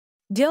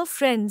Dear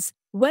friends,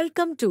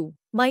 welcome to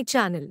my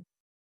channel.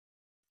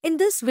 In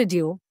this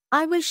video,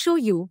 I will show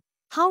you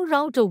how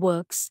router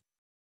works.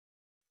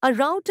 A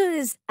router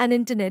is an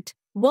internet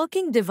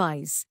working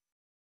device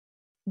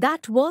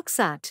that works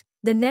at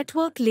the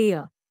network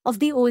layer of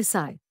the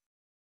OSI,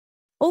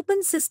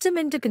 Open System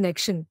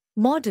Interconnection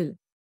model.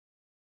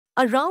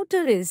 A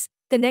router is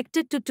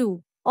connected to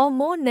two or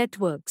more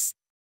networks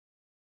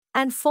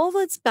and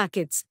forwards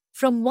packets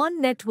from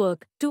one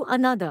network to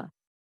another.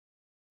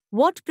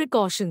 What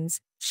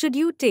precautions should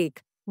you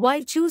take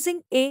while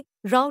choosing a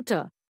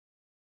router?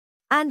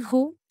 And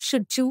who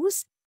should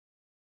choose?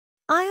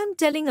 I am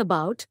telling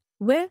about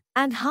where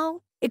and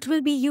how it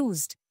will be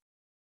used.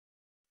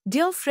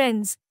 Dear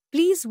friends,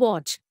 please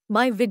watch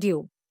my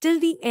video till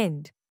the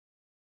end.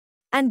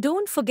 And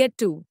don't forget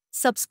to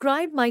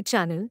subscribe my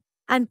channel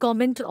and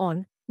comment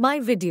on my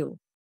video.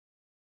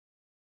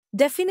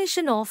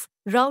 Definition of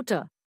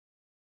router.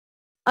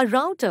 A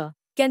router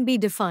can be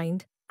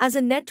defined as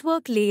a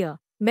network layer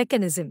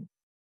mechanism,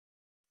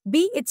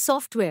 be it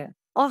software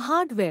or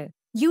hardware,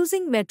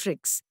 using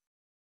metrics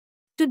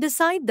to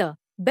decide the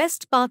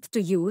best path to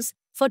use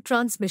for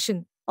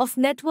transmission of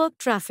network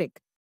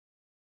traffic.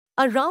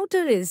 A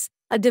router is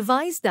a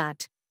device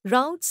that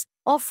routes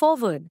or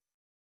forward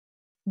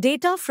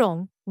data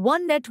from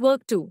one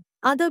network to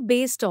other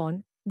based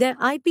on their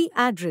IP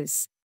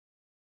address.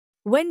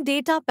 When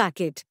data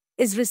packet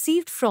is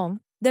received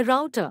from the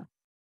router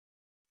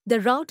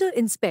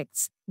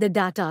inspects the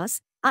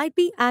data's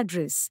IP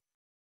address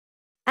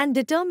and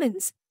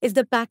determines if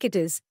the packet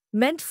is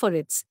meant for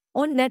its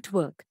own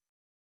network.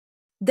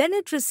 Then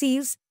it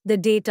receives the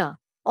data,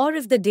 or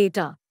if the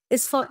data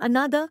is for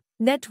another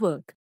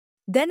network,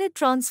 then it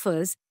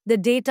transfers the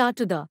data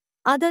to the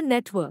other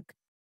network.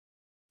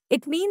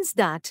 It means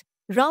that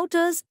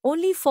routers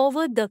only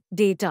forward the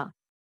data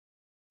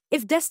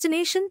if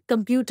destination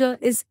computer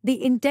is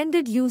the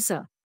intended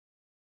user.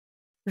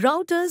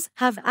 Routers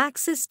have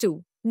access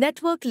to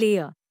network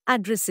layer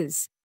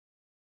addresses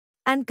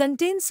and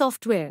contain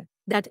software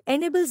that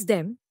enables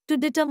them to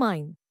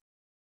determine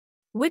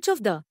which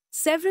of the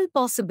several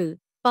possible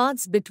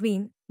paths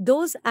between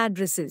those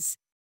addresses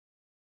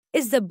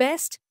is the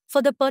best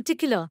for the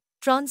particular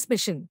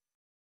transmission.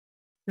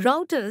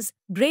 Routers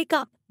break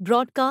up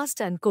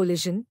broadcast and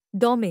collision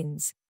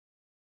domains.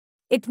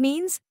 It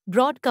means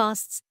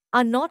broadcasts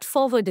are not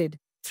forwarded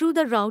through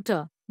the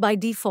router by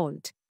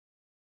default.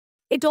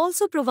 It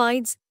also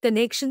provides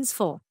connections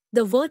for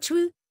the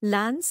virtual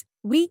LANs,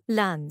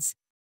 VLANs.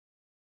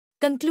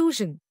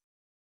 Conclusion.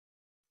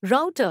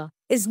 Router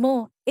is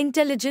more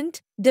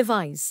intelligent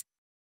device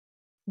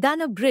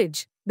than a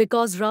bridge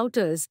because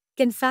routers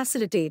can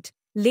facilitate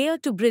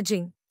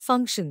layer-to-bridging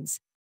functions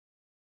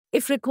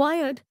if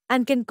required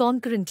and can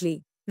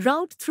concurrently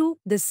route through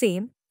the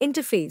same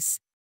interface.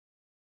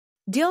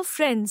 Dear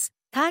friends,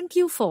 thank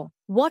you for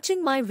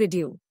watching my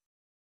video.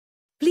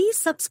 Please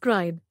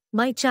subscribe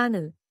my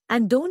channel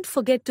and don't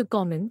forget to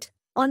comment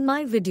on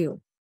my video.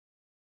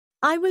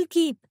 I will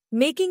keep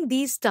making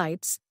these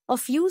types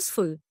of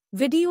useful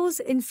videos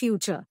in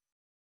future.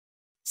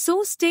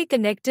 So stay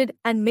connected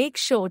and make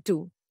sure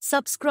to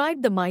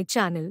subscribe. My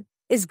channel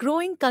is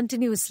growing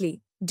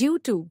continuously due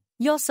to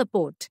your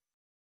support.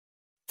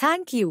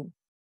 Thank you.